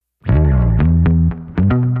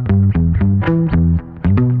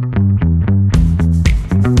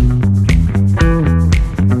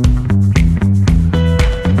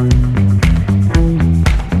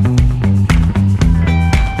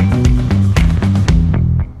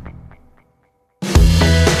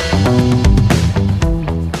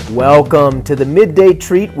Welcome to the Midday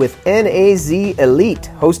Treat with NAZ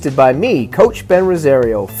Elite, hosted by me, Coach Ben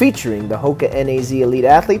Rosario, featuring the Hoka NAZ Elite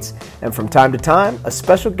athletes, and from time to time, a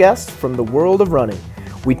special guest from the world of running.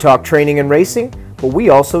 We talk training and racing, but we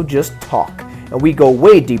also just talk, and we go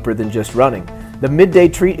way deeper than just running. The Midday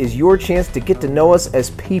Treat is your chance to get to know us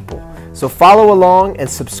as people, so follow along and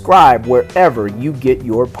subscribe wherever you get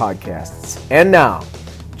your podcasts. And now,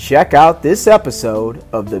 check out this episode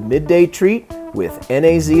of the Midday Treat with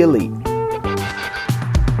NAZ Elite.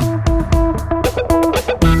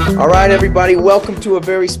 All right, everybody, welcome to a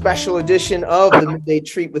very special edition of the Midday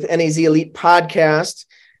Treat with NAZ Elite podcast.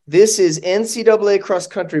 This is NCAA Cross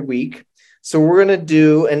Country Week, so we're going to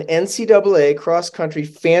do an NCAA Cross Country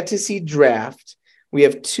Fantasy Draft. We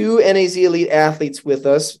have two NAZ Elite athletes with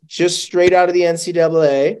us, just straight out of the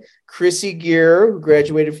NCAA. Chrissy Gear, who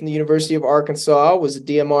graduated from the University of Arkansas, was a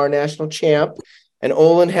DMR national champ, and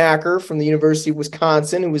Olin Hacker from the University of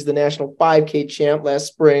Wisconsin, who was the national 5K champ last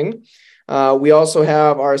spring. We also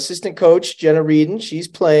have our assistant coach, Jenna Reedon. She's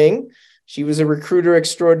playing. She was a recruiter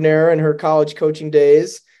extraordinaire in her college coaching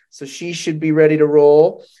days, so she should be ready to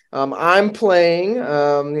roll. I'm playing,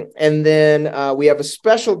 and then we have a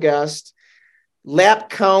special guest,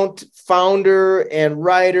 Lap Count founder and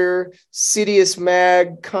writer, Sidious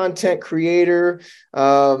Mag content creator,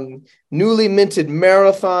 newly minted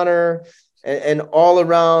marathoner, and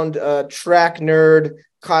all-around track nerd,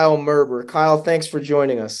 Kyle Merber. Kyle, thanks for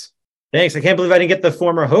joining us. Thanks. I can't believe I didn't get the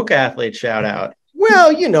former Hoka athlete shout out.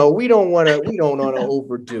 Well, you know, we don't want to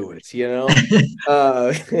overdo it, you know.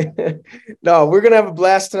 No, we're gonna have a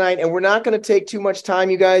blast tonight, and we're not gonna take too much time,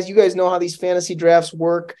 you guys. You guys know how these fantasy drafts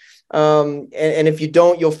work. And if you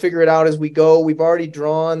don't, you'll figure it out as we go. We've already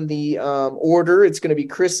drawn the order. It's going to be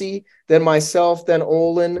Chrissy, then myself, then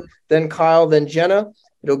Olin, then Kyle, then Jenna.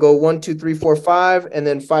 It'll go 1, 2, 3, 4, 5, and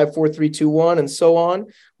then 5, 4, 3, 2, 1, and so on.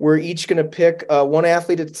 We're each going to pick one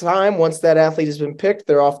athlete at a time. Once that athlete has been picked,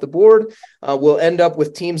 they're off the board. We'll end up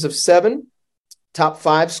with teams of 7. Top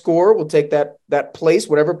 5 score will take that place,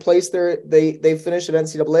 whatever place they finish at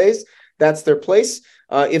NCAA's. That's their place.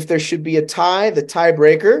 If there should be a tie, the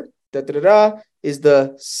tiebreaker is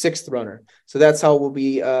the 6th runner. So that's how we'll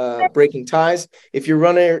be breaking ties. If your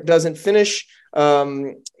runner doesn't finish,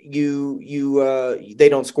 they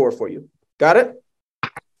don't score for you. Got it?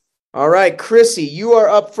 All right, Chrissy, you are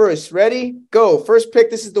up first. Ready? Go. First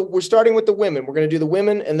pick. We're starting with the women. We're going to do the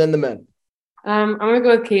women and then the men. I'm going to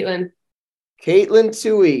go with Caitlin. Caitlin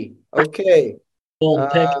Tui. Okay.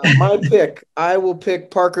 My pick. I will pick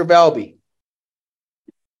Parker Valby.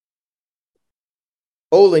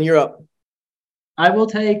 Olin, you're up. I will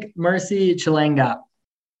take Mercy Chilanga.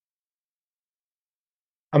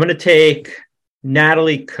 I'm going to take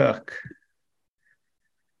Natalie Cook.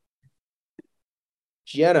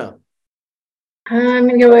 Jenna. I'm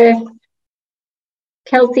going to go with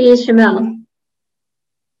Kelsey Chamel.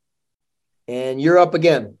 And you're up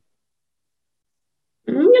again.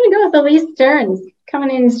 I'm going to go with Elise Stearns,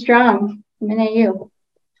 coming in strong from NAU.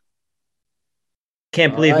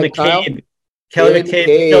 Can't believe right, McCabe. Kelly McCabe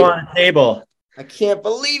is still on the table. I can't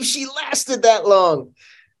believe she lasted that long.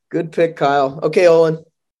 Good pick, Kyle. Okay, Olin.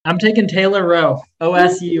 I'm taking Taylor Rowe,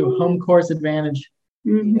 OSU, home course advantage.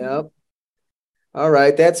 Mm-hmm. Yep. All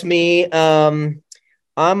right, that's me. I'm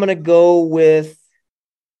going to go with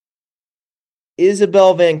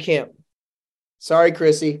Isabel Van Camp. Sorry,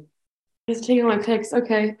 Chrissy. Just taking my picks.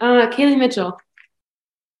 Okay. Kaylee Mitchell.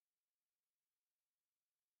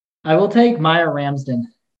 I will take Maya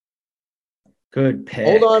Ramsden. Good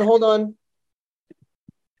pick. Hold on.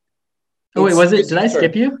 Oh, wait, was it? Did I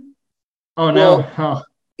skip you? Oh, no. Well,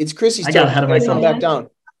 it's Chrissy's turn. I got ahead of myself. Come back down.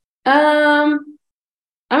 I'm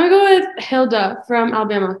going to go with Hilda from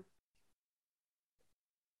Alabama.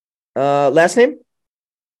 Last name?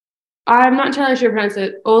 I'm not entirely sure how to pronounce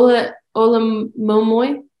it.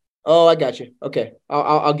 Olamomoy. Oh, I got you. Okay.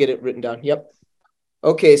 I'll get it written down. Yep.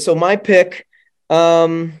 Okay, so my pick,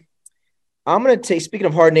 I'm going to take, speaking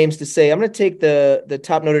of hard names to say, I'm going to take the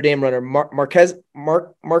top Notre Dame runner, Markezich.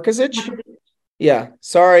 Yeah.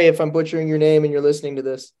 Sorry if I'm butchering your name and you're listening to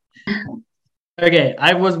this. Okay.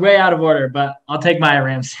 I was way out of order, but I'll take Maya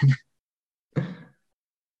Ramsden.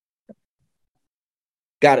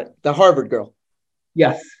 Got it. The Harvard girl.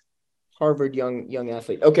 Yes. Harvard young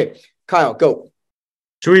athlete. Okay. Kyle, go.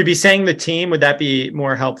 Should we be saying the team? Would that be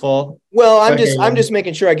more helpful? Well, I'm just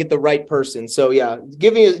making sure I get the right person. So yeah,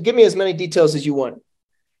 give me as many details as you want.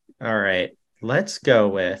 All right. Let's go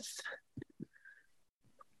with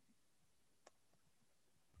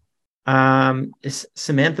is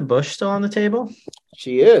Samantha Bush still on the table?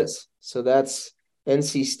 She is. So that's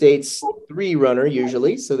NC State's 3 runner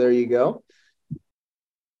usually. So there you go.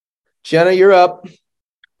 Jenna, you're up.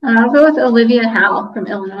 I'll go with Olivia Howe from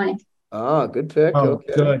Illinois. Ah, good pick. Oh,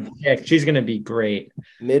 Okay. good pick. She's going to be great.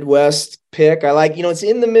 Midwest pick. I like, it's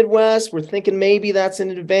in the Midwest. We're thinking maybe that's an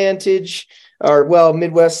advantage, or well,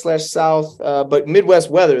 Midwest / South, but Midwest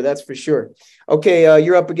weather, that's for sure. Okay,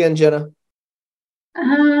 you're up again, Jenna.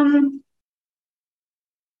 I'm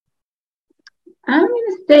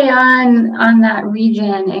gonna stay on that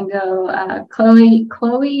region and go Chloe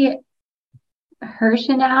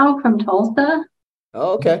Hirschenow from Tulsa.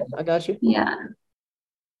 Oh, okay, I got you. Yeah.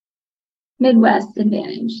 Midwest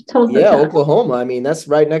advantage. Tulsa. Yeah, Truck. Oklahoma. I mean, that's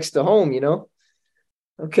right next to home,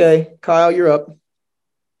 Okay, Kyle, you're up.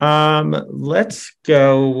 Let's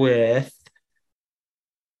go with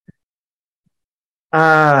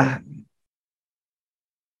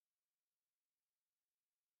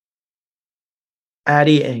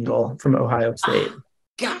Addie Engel from Ohio State.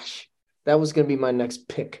 Gosh, that was going to be my next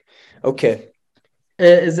pick. Okay.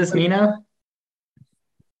 Is this me now?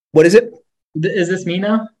 What is it? Is this me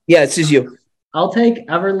now? Yeah, this is you. I'll take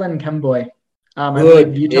Everlyn Kemboy. I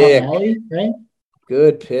Good believe Utah pick. Valley, right?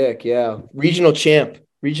 Good pick. Yeah. Regional champ.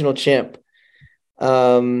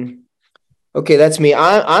 Okay, that's me.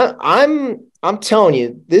 I'm telling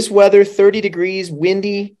you, this weather, 30 degrees,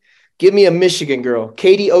 windy. Give me a Michigan girl,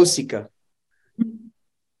 Katie Osika.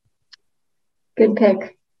 Good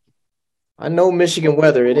pick. I know Michigan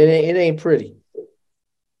weather. It ain't pretty.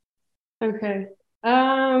 Okay.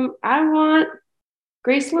 I want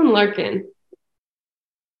Gracelyn Larkin.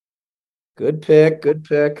 Good pick.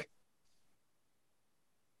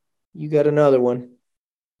 You got another one.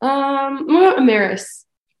 I'm going Amaris.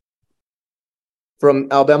 From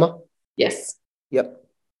Alabama? Yes. Yep.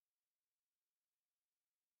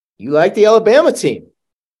 You like the Alabama team.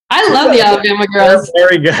 I love the Alabama girls.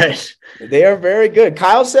 Very good. They are very good.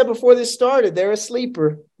 Kyle said before this started, they're a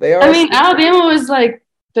sleeper. They are. I mean, Alabama was like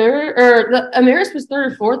third, or Amaris was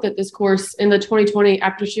third or fourth at this course in the 2020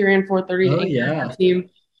 after she ran 4:30 Oh, yeah. team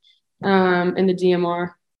in the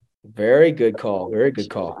DMR. Very good call.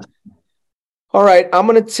 All right, I'm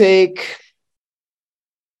going to take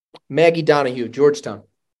Maggie Donahue, Georgetown.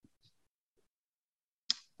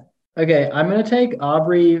 Okay, I'm gonna take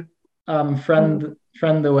Aubrey friend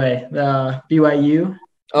the way, the BYU.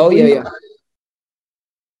 Oh, yeah.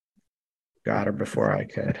 Got her before I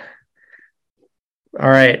could. All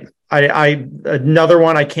right. I another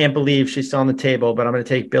one I can't believe she's still on the table, but I'm going to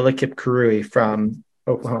take Billy Kipkurui from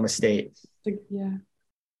Oklahoma State. Yeah.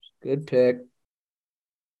 Good pick.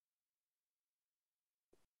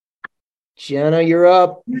 Jenna, you're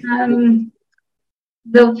up.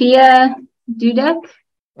 Zofia Dudek.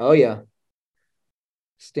 Oh, yeah.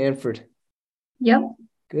 Stanford. Yep.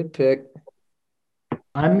 Good pick.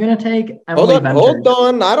 I'm gonna take Emily Venters. Hold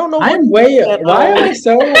on. I don't know. I'm way. Why am I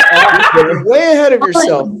so off? You're way ahead of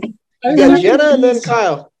yourself. You got Jenna and then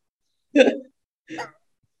Kyle.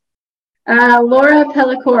 Laura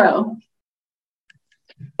Pellicoro.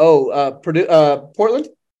 Oh, Purdue, Portland?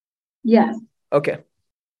 Yes. Okay.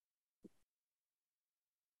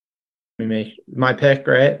 Let me make my pick,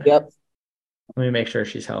 right? Yep. Let me make sure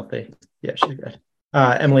she's healthy. Yeah, she's good.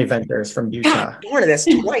 Emily Venters from Utah. God darn it, that's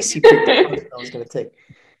twice he picked the one I was going to take.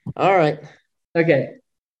 All right. Okay,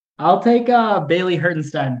 I'll take Bailey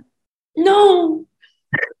Hertenstein. No.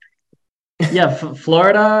 Yeah,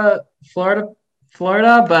 Florida. But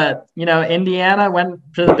Indiana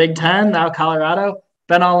went to the Big Ten. Now Colorado.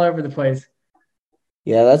 Been all over the place.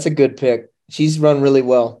 Yeah, that's a good pick. She's run really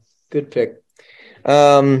well. Good pick.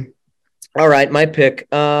 All right, my pick.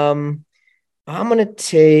 I'm going to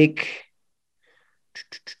take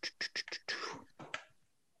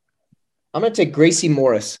Gracie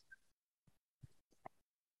Morris.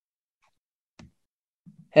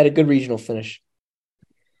 Had a good regional finish.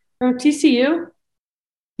 From TCU?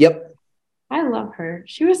 Yep. I love her.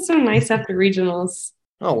 She was so nice after regionals.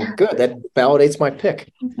 Oh, well, good. That validates my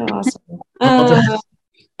pick. So awesome.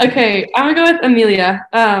 Okay, I'm going to go with Amelia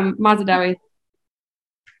Mazadawi,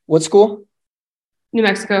 What school? New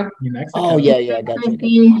Mexico. New Mexico. Oh, yeah, I got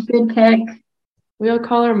you. Good pick. We all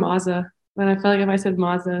call her Maza, but I feel like if I said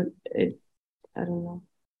Maza, I don't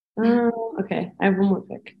know. Okay, I have one more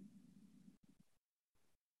pick.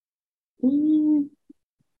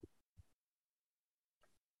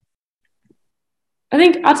 I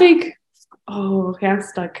think I'll take. Oh, okay, I'm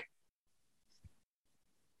stuck.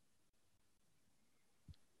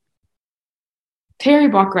 Terry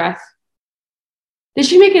Bockrath. Did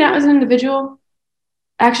she make it out as an individual?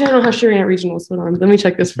 Actually, I don't know how she ran at regionals. Hold on, let me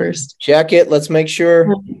check this first. Check it. Let's make sure.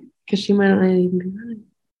 Because she might not even be running.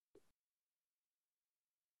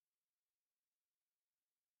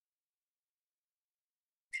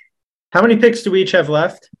 How many picks do we each have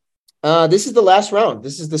left? This is the last round.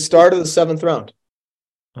 This is the start of the 7th round.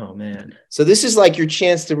 Oh man. So this is like your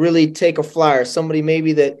chance to really take a flyer, somebody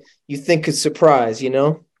maybe that you think could surprise,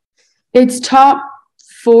 It's top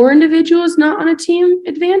 4 individuals not on a team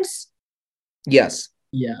advance. Yes.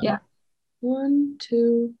 Yeah. 1,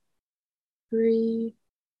 2, 3.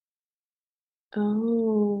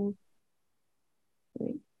 Oh.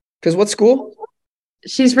 Because what school?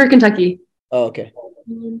 She's for Kentucky. Oh, okay.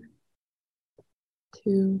 1,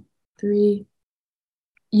 2, 3.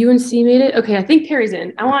 UNC made it. Okay, I think Perry's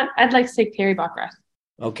in. I'd like to take Perry Bockrath.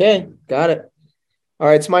 Okay, got it. All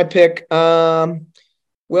right, it's my pick. Well,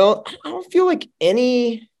 I don't feel like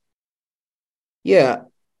any. Yeah,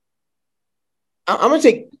 I'm gonna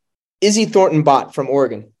take Izzy Thornton Bott from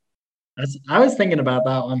Oregon. I was thinking about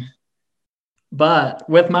that one. But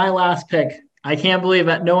with my last pick, I can't believe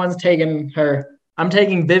that no one's taken her. I'm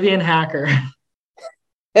taking Vivian Hacker.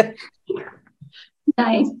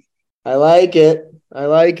 Nice. I like it. I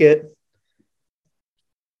like it.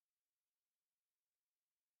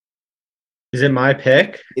 Is it my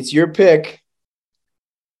pick? It's your pick.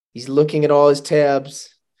 He's looking at all his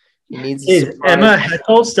tabs. He needs a Is surprise. Emma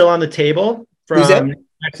Heckel still on the table Who's that? from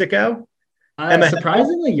Mexico? Emma Heckel?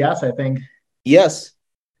 Surprisingly, yes, I think. Yes.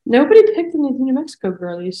 Nobody picked any of the New Mexico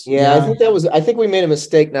girlies. Yeah, Yeah. I think we made a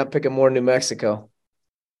mistake not picking more New Mexico.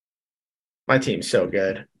 My team's so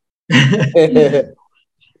good.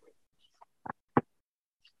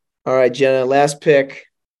 All right, Jenna, last pick.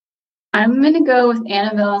 I'm going to go with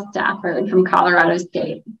Annabelle Stafford from Colorado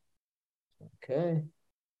State. Okay.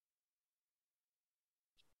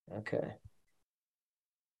 Okay.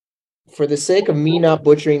 For the sake of me not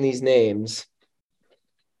butchering these names,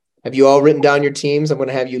 have you all written down your teams? I'm going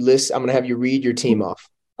to have you read your team off.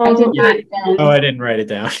 I did not. Oh, I didn't write it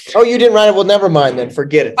down. Oh, you didn't write it? Well, never mind then.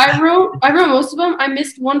 Forget it. I wrote most of them. I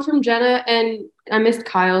missed one from Jenna, and I missed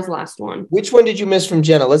Kyle's last one. Which one did you miss from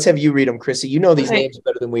Jenna? Let's have you read them, Chrissy. You know these Okay. names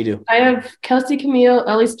better than we do. I have Kelsey Camille,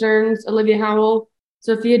 Ellie Stearns, Olivia Howell,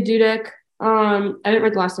 Sophia Dudek. I didn't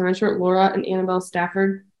write the last one. I just wrote Laura and Annabelle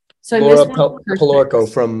Stafford. So I Laura missed one.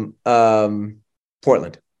 Pelorco from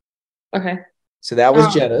Portland. Okay, So that was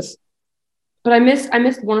Oh. Jenna's. but I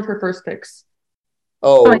missed one of her first picks.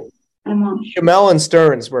 Oh, I'm on. Jamel and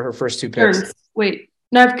Stearns were her first two picks. Stearns. Wait,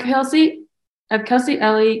 no, I have Kelsey,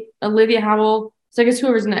 Ellie, Olivia Howell. So I guess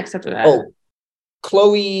whoever's next after that. Oh,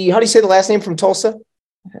 Chloe, how do you say the last name from Tulsa?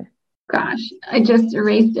 Gosh, I just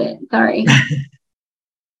erased it. Sorry.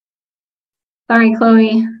 Sorry,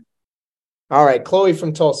 Chloe. All right, Chloe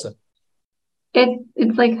from Tulsa.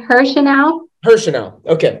 It's like Hirschenau. Hirschenau.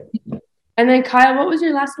 Okay. And then Kyle, what was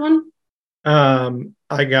your last one?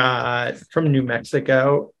 I got from New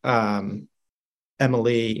Mexico,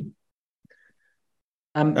 Emily.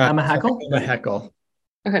 Emma Heckel. Emma Heckel.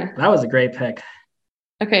 Okay, That was a great pick.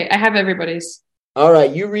 okay, I have everybody's. All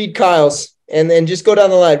right, you read Kyle's and then just go down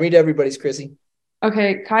the line. Read everybody's, Chrissy.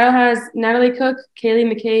 Okay, Kyle has Natalie Cook, Kaylee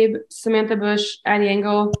McCabe, Samantha Bush, Addie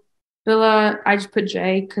Engel, Villa. I just put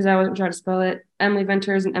J because I wasn't trying to spell it. Emily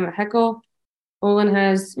Venters and Emma Heckel. Olin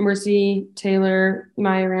has Mercy Taylor,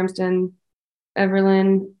 Maya Ramsden,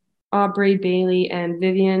 Everlyn, Aubrey Bailey, and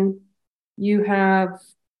Vivian. You have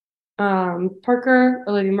Parker,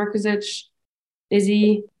 Olivia Markozich,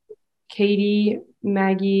 Izzy, Katie,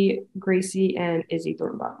 Maggie, Gracie, and Izzy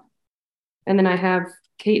Thornbach. And then I have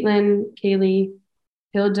Caitlin, Kaylee,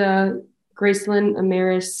 Hilda, Gracelyn,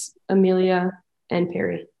 Amaris, Amelia, and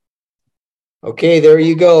Perry. Okay, there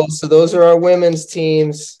you go. So those are our women's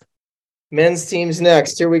teams. Men's teams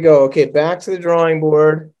next. Here we go. Okay, back to the drawing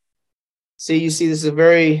board. You see this is a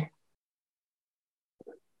very,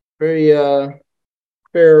 very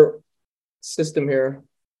fair system here.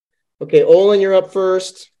 Okay, Olin, you're up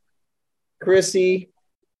first. Chrissy,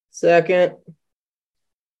 second.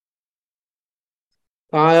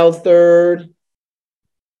 Kyle, third.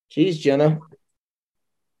 Geez, Jenna.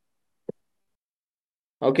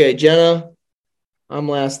 Okay, Jenna, I'm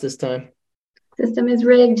last this time. System is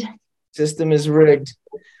rigged. System is rigged.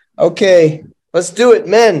 Okay, let's do it.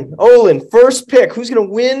 Men, Olin, first pick. Who's going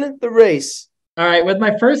to win the race? All right, with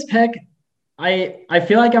my first pick, I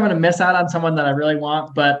feel like I'm going to miss out on someone that I really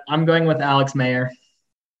want, but I'm going with Alex Mayer.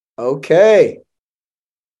 Okay.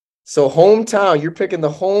 So hometown, you're picking the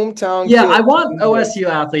hometown. Yeah, kid. I want OSU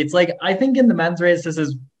athletes. Like, I think in the men's race,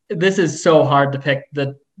 this is so hard to pick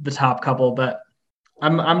the top couple, but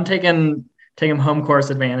I'm taking home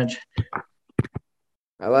course advantage.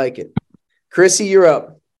 I like it. Chrissy, you're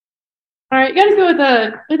up. All right, you gotta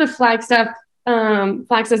go with the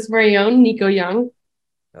Flagstaff's very own Nico Young.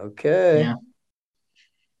 Okay. Yeah.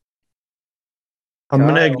 I'm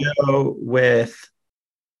gonna Kyle. go with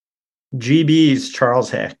GB's Charles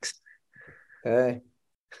Hicks. Okay.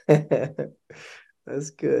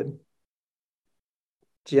 That's good.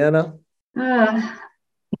 Jenna? Man,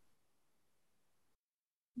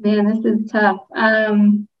 this is tough.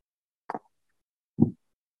 I'm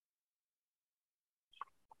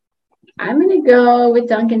going to go with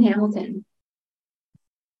Duncan Hamilton.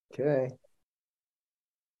 Okay.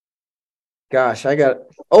 Gosh, I get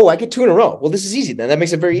 2 in a row. Well, this is easy then. That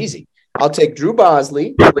makes it very easy. I'll take Drew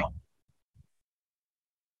Bosley.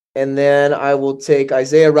 And then I will take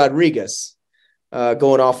Isaiah Rodriguez,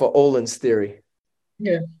 going off of Olin's theory.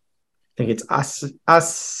 Yeah. I think it's Asai.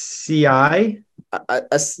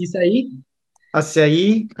 Isai?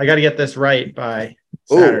 I got to get this right by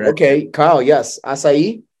Oh, Saturday. okay. Kyle, yes.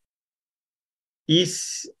 Acai?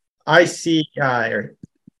 ICI or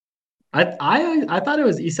I thought it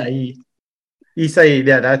was Isai. Isai.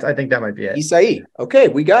 Yeah, I think that might be it. Isai. Okay,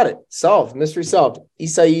 we got it. Solved. Mystery solved.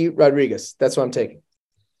 Isai Rodriguez. That's what I'm taking.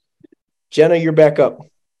 Jenna, you're back up.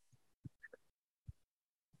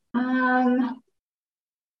 How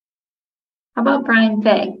about Brian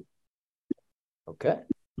Fay? Okay.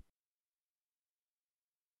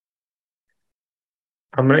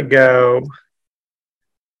 I'm going to go.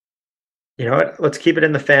 You know what? Let's keep it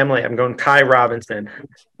in the family. I'm going Kai Robinson.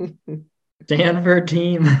 Stanford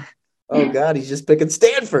team. Oh, God, he's just picking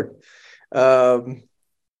Stanford.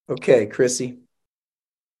 Okay, Chrissy.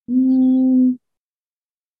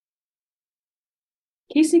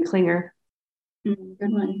 Casey Klinger. Good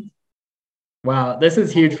one. Wow, this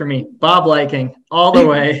is huge for me. Bob Liking, all the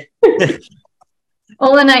way.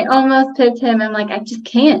 Olin, I almost picked him. I'm like, I just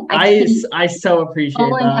can't. I so appreciate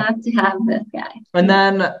Olin that. has to have this guy. And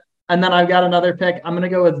then I've got another pick. I'm gonna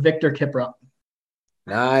go with Victor Kiprop.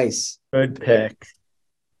 Nice. Good pick.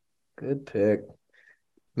 Good pick.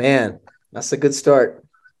 Man, that's a good start.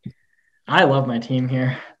 I love my team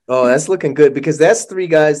here. Oh, that's looking good because that's 3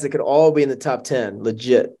 guys that could all be in the top 10.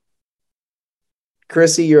 Legit.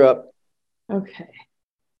 Chrissy, you're up. Okay.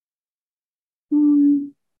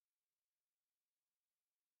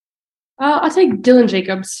 I'll take Dylan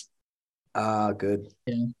Jacobs. Good.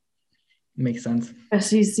 Yeah, makes sense.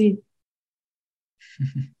 SEC.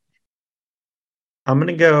 I'm going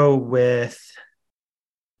to go with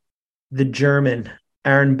the German,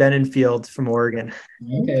 Aaron Benenfield from Oregon.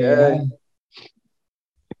 Okay. Okay.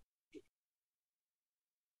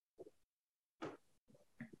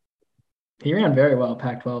 He ran very well at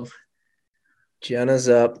Pac-12. Jenna's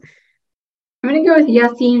up. I'm going to go with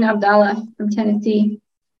Yassine Abdallah from Tennessee.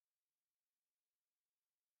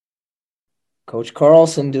 Coach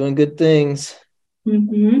Carlson doing good things.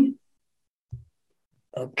 Mm-hmm.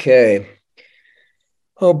 Okay.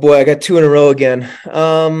 Oh, boy, I got 2 in a row again.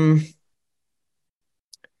 I'm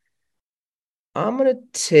going to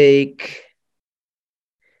take –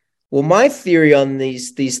 well, my theory on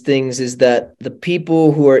these things is that the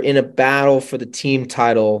people who are in a battle for the team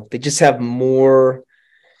title, they just have more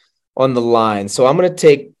on the line. So I'm going to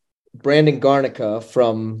take Brandon Garnica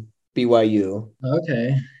from BYU.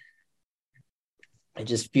 Okay. I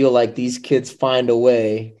just feel like these kids find a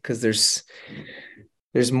way because there's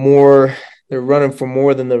more. They're running for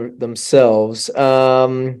more than themselves.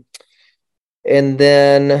 And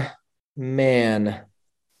then, man.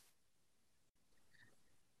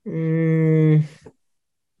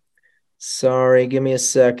 Sorry, give me a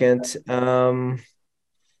second.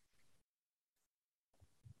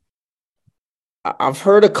 I've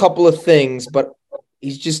heard a couple of things, but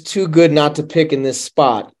he's just too good not to pick in this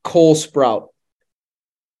spot. Cole Sprout.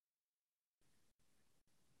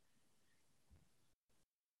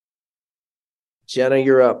 Jenna,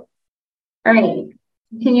 you're up. All right.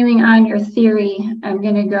 Continuing on your theory, I'm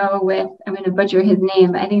going to butcher his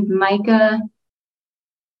name, but I think Micah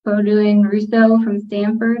Bodouin Russo from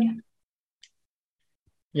Stanford.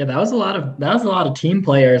 Yeah, that was a lot of team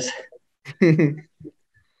players. Yep.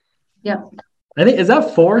 I think, is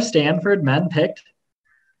that 4 Stanford men picked?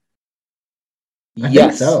 I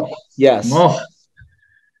Yes. think so. Yes. Oh.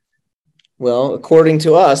 Well, according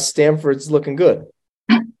to us, Stanford's looking good.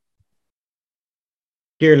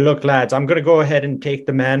 Here, look, lads, I'm going to go ahead and take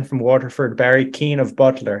the man from Waterford, Barry Keane of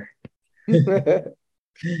Butler. You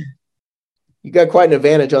got quite an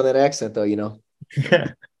advantage on that accent, though, you know.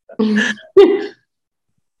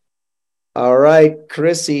 All right,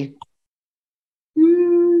 Chrissy.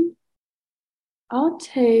 I'll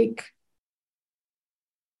take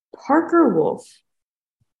Parker Wolf.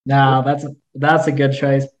 No, that's a good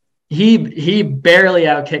choice. He barely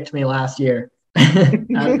outkicked me last year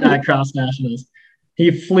at Cross Nationals. He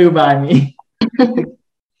flew by me.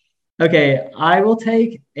 Okay, I will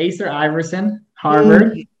take Acer Iverson,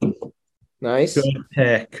 Harvard. Nice. Good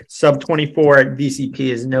pick. Sub 24 at VCP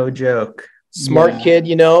is no joke. Smart Yeah. kid,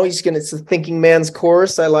 it's a thinking man's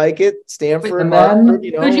course. I like it. Stanford, And then- Harvard,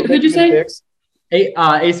 Who'd you we're making say? good picks.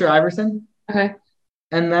 Acer Iverson. Okay.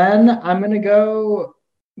 And then I'm going to go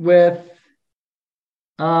with,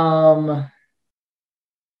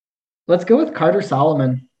 let's go with Carter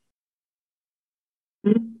Solomon.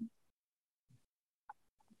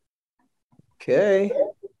 Okay.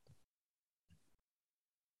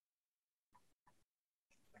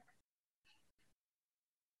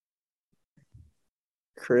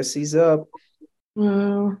 Chrissy's up.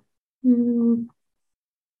 Hmm.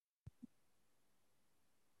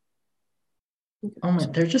 Oh my,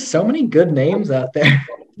 there's just so many good names out there.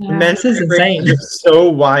 Yeah. This is insane. You're so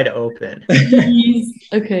wide open. Jeez.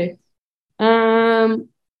 Okay.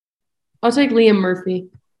 I'll take Liam Murphy.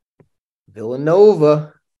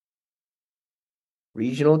 Villanova.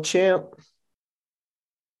 Regional champ. Is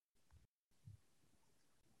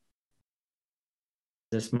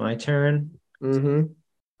this my turn? Mm-hmm.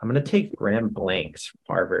 I'm going to take Graham Blanks from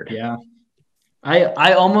Harvard. Yeah.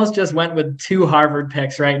 I almost just went with 2 Harvard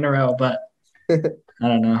picks right in a row, but I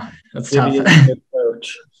don't know. That's tough. Good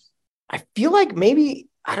coach. I feel like maybe,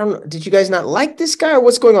 I don't know, did you guys not like this guy or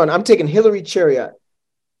what's going on? I'm taking Hillary Chariot.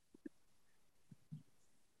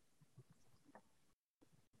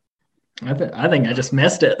 I think I just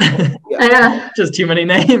missed it. Yeah. Just too many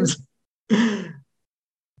names. Is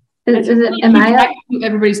it, am I up?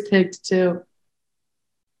 Everybody's picked too.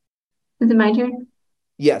 Is it my turn?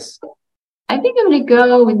 Yes. I think I'm going to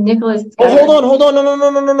go with Nicholas. Oh, Scudder. hold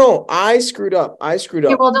on. No. I screwed up.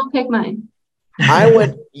 Okay, well, don't pick mine.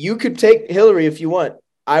 You could take Hillary if you want.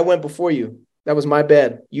 I went before you. That was my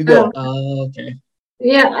bad. You go. Oh, okay.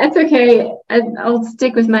 Yeah, that's okay. I'll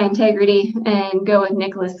stick with my integrity and go with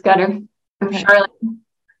Nicholas Scudder from Okay. Charlotte.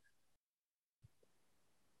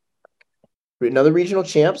 Another regional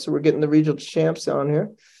champ. So we're getting the regional champs on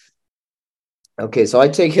here. Okay, so I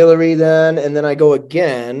take Hillary then, and then I go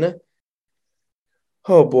again.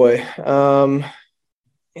 Oh boy. And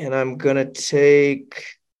I'm gonna take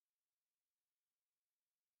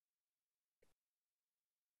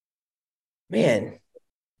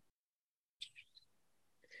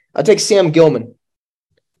I'll take Sam Gilman.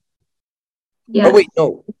 Yeah. Oh wait,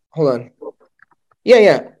 no, hold on.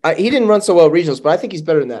 Yeah. He didn't run so well at regionals, but I think he's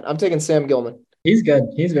better than that. I'm taking Sam Gilman. He's good.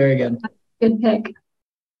 He's very good. Good pick.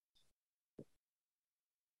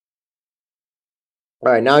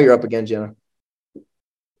 All right, now you're up again, Jenna.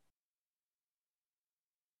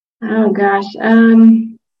 Oh gosh.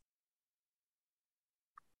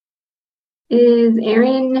 Is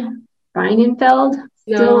Aaron Reinenfeld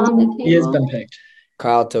still on the table? He has been picked.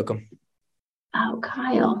 Kyle took him. Oh,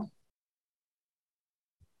 Kyle.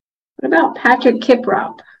 What about Patrick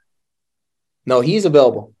Kiprop? No, he's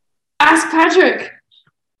available. Ask Patrick.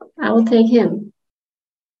 I will take him.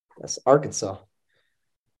 That's Arkansas.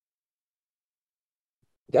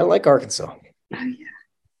 You gotta like Arkansas. Oh, yeah.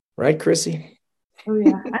 Right, Chrissy? Oh,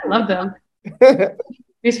 yeah. I love them.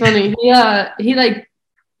 He's funny. He like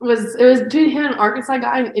it was between him and Arkansas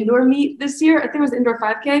guy in indoor meet this year. I think it was indoor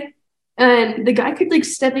 5K. And the guy could like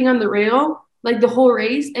stepping on the rail like the whole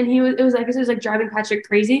race, and it was like driving Patrick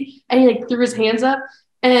crazy, and he like threw his hands up,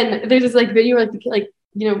 and there's this like video where like the kid, like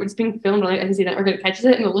it's being filmed, like I can see that Argonna catches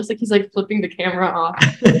it, and it looks like he's like flipping the camera off.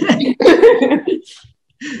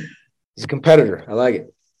 He's a competitor. I like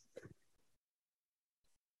it.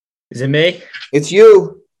 Is it me? It's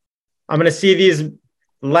you. I'm going to see these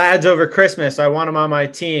lads over Christmas. I want them on my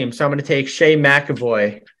team. So I'm going to take Shea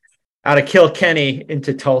McAvoy out of Kilkenny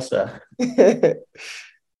into Tulsa. Okay,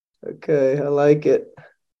 I like it.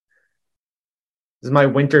 This is my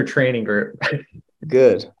winter training group.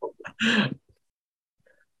 Good.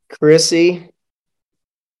 Chrissy.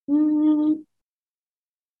 We'll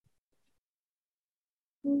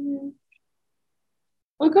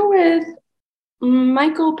go with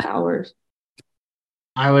Michael Powers.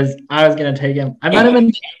 I was gonna take him. I met him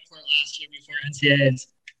in for last year before NCAAs.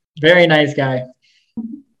 Very nice guy.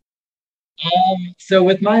 So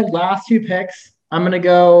with my last 2 picks, I'm gonna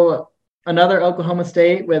go another Oklahoma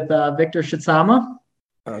State with Victor Shitsama.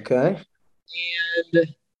 Okay.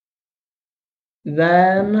 And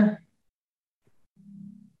then,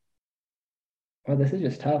 this is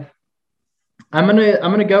just tough. I'm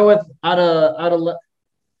gonna go with I'm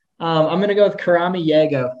gonna go with Karami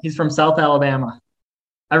Yago. He's from South Alabama.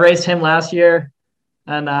 I raced him last year,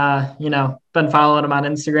 and been following him on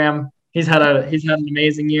Instagram. He's had an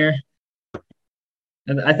amazing year,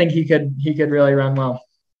 and I think he could really run well.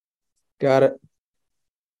 Got it.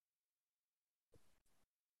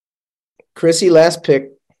 Chrissy, last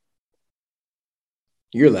pick.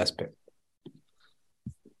 Your last pick.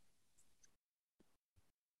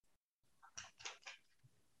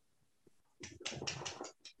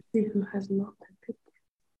 See who has not been picked.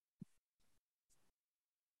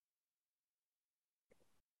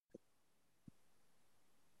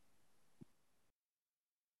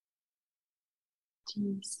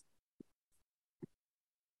 Jeez.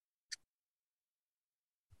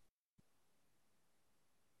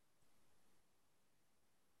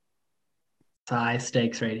 It's high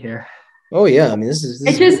stakes right here. Oh yeah, I mean this is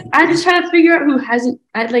I just try to figure out who hasn't.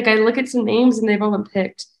 I look at some names and they've all been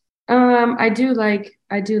picked. I do like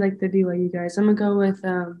the BYU guys. I'm gonna go with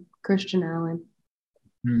Christian Allen.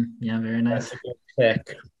 Yeah, very nice. That's a good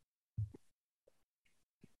pick.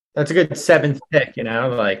 That's a good 7th pick, you know,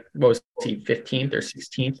 like what was he, 15th or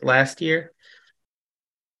 16th last year?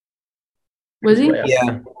 Was he?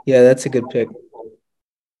 yeah, that's a good pick.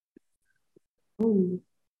 Ooh.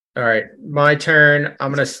 All right, my turn.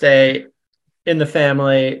 I'm gonna stay in the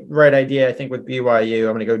family. Right idea, I think, with BYU.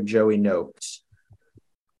 I'm gonna go Joey Noakes.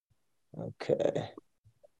 Okay.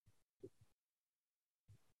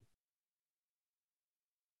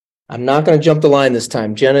 I'm not going to jump the line this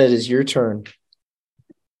time. Jenna, it is your turn.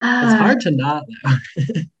 It's hard to not.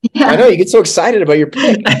 Yeah. I know, you get so excited about your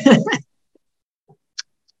pick.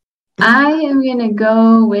 I am going to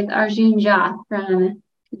go with Arjun Jha from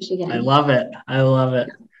Michigan. I love it.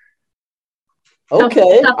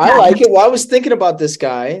 Okay, Tough I guy. like it. Well, I was thinking about this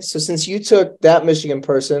guy. So since you took that Michigan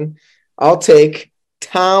person, I'll take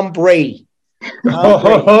Tom Brady. Michigan.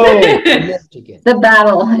 The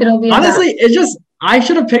battle. It'll be a Honestly, it's just I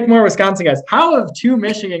should have picked more Wisconsin guys. How have 2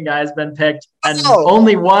 Michigan guys been picked and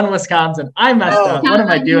only 1 Wisconsin? I messed up. What am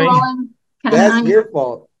I doing? That's your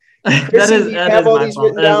fault. that is you have all my these fault.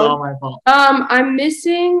 written That is down? all my fault. I'm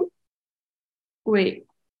missing. Wait.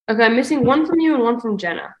 Okay, I'm missing one from you and one from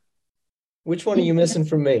Jenna. Which one are you missing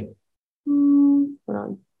from me? Hold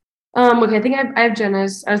on. Okay, I think I have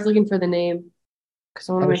Jenna's. I was looking for the name because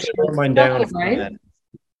I want to make sure. Write mine down. Right.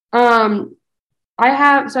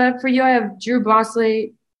 For you, I have Drew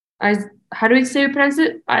Bosley. How do we pronounce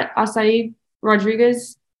it? Asai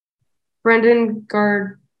Rodriguez, Brendan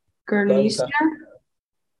Garnister.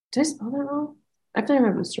 Did I spell that wrong? I feel like I'm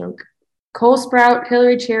having a stroke. Cole Sprout,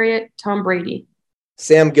 Hillary Chariot, Tom Brady.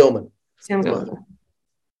 Sam Gilman. Sam Gilman.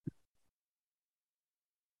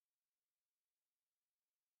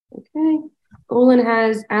 Okay. Olin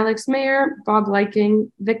has Alex Mayer, Bob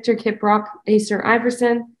Liking, Victor Kiprop, Acer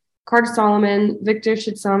Iverson, Carter Solomon, Victor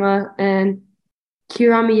Shitsama, and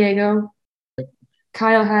Kira Miego.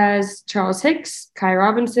 Kyle has Charles Hicks, Kai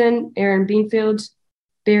Robinson, Aaron Beanfield,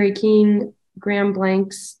 Barry Keene, Graham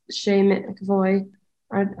Blanks, Shay McAvoy.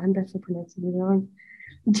 I'm definitely pronouncing it wrong.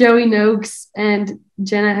 Joey Noakes, and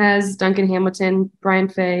Jenna has Duncan Hamilton, Brian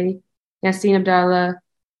Fay, Yassine Abdallah,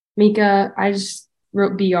 Mika. I just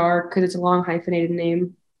wrote BR because it's a long hyphenated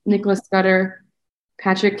name. Nicholas Scudder,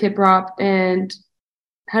 Patrick Kiprop, and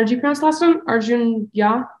how did you pronounce the last one? Arjun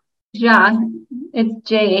Jha? Jha.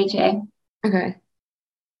 It's Jha. Okay.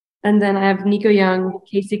 And then I have Nico Young,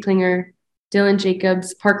 Casey Klinger, Dylan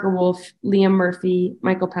Jacobs, Parker Wolf, Liam Murphy,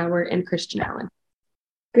 Michael Power, and Christian Allen.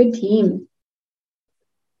 Good team.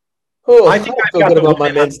 Oh, I think I feel got good the about my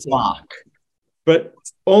women on men's team. lock. But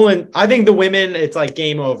Olin, I think the women, it's like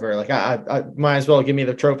game over. Like I might as well give me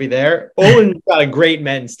the trophy there. Olin's got a great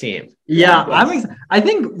men's team. Yeah, I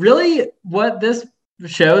think really what this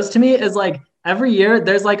shows to me is like every year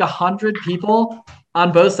there's like 100 people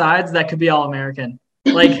on both sides that could be All-American.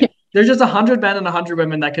 Like there's just 100 men and 100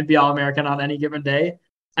 women that could be All-American on any given day.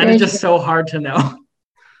 And it's just so hard to know.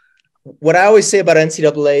 What I always say about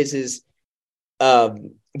NCAAs is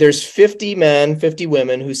there's 50 men, 50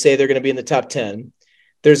 women who say they're going to be in the top 10.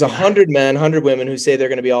 There's 100 men, 100 women who say they're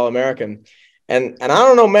going to be All-American. And I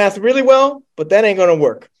don't know math really well, but that ain't going to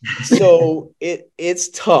work. So it's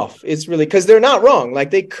tough. It's really, because they're not wrong. Like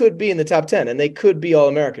they could be in the top 10 and they could be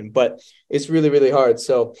All-American, but it's really, really hard.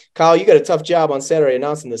 So Kyle, you got a tough job on Saturday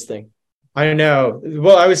announcing this thing. I know.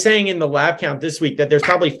 Well, I was saying in the lab count this week that there's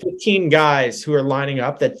probably 15 guys who are lining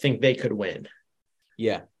up that think they could win.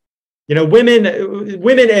 Yeah. You know, women,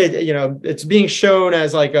 you know, it's being shown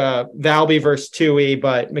as like a Valby versus Tui,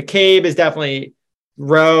 but McCabe is definitely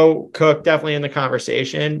Rowe, Cook, definitely in the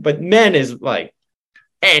conversation, but men is like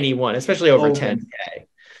anyone, especially over 10K.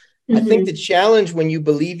 I think the challenge when you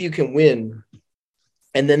believe you can win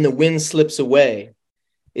and then the win slips away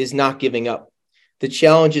is not giving up. The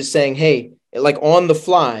challenge is saying, hey, like on the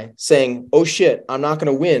fly saying, oh shit, I'm not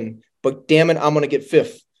going to win, but damn it, I'm going to get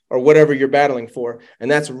fifth or whatever you're battling for.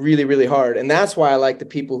 And that's really, really hard. And that's why I like the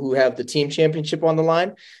people who have the team championship on the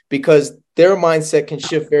line, because their mindset can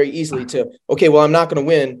shift very easily to, okay, well, I'm not going to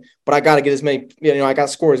win, but I got to get as many, I got to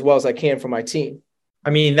score as well as I can for my team. I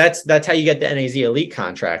mean, that's how you get the NAZ Elite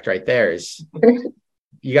contract right there is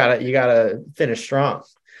you gotta finish strong.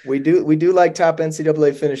 We do like top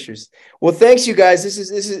NCAA finishers. Well, thanks you guys. This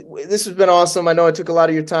has been awesome. I know I took a lot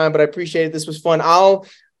of your time, but I appreciate it. This was fun. I'll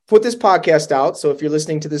put this podcast out. So if you're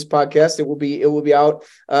listening to this podcast, it will be out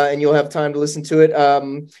and you'll have time to listen to it.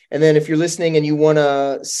 And then if you're listening and you want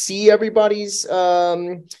to see everybody's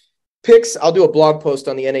picks, I'll do a blog post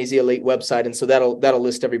on the NAZ Elite website. And so that'll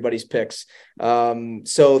list everybody's picks.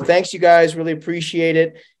 So thanks you guys. Really appreciate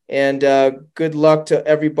it. And good luck to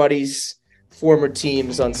everybody's former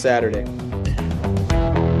teams on Saturday.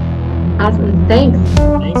 Awesome. Thanks.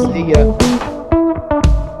 See ya.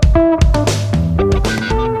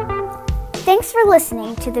 Thanks for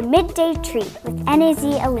listening to the Midday Treat with NAZ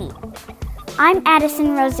Elite. I'm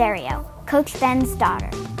Addison Rosario, Coach Ben's daughter.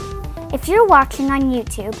 If you're watching on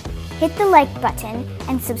YouTube, hit the like button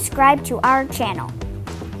and subscribe to our channel.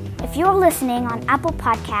 If you're listening on Apple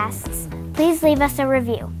Podcasts, please leave us a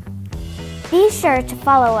review. Be sure to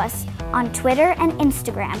follow us on Twitter and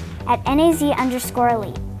Instagram at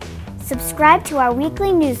NAZ_elite. Subscribe to our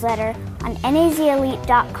weekly newsletter on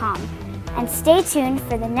NAZelite.com and stay tuned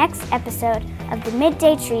for the next episode of the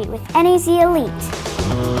Midday Treat with NAZ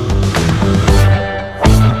Elite.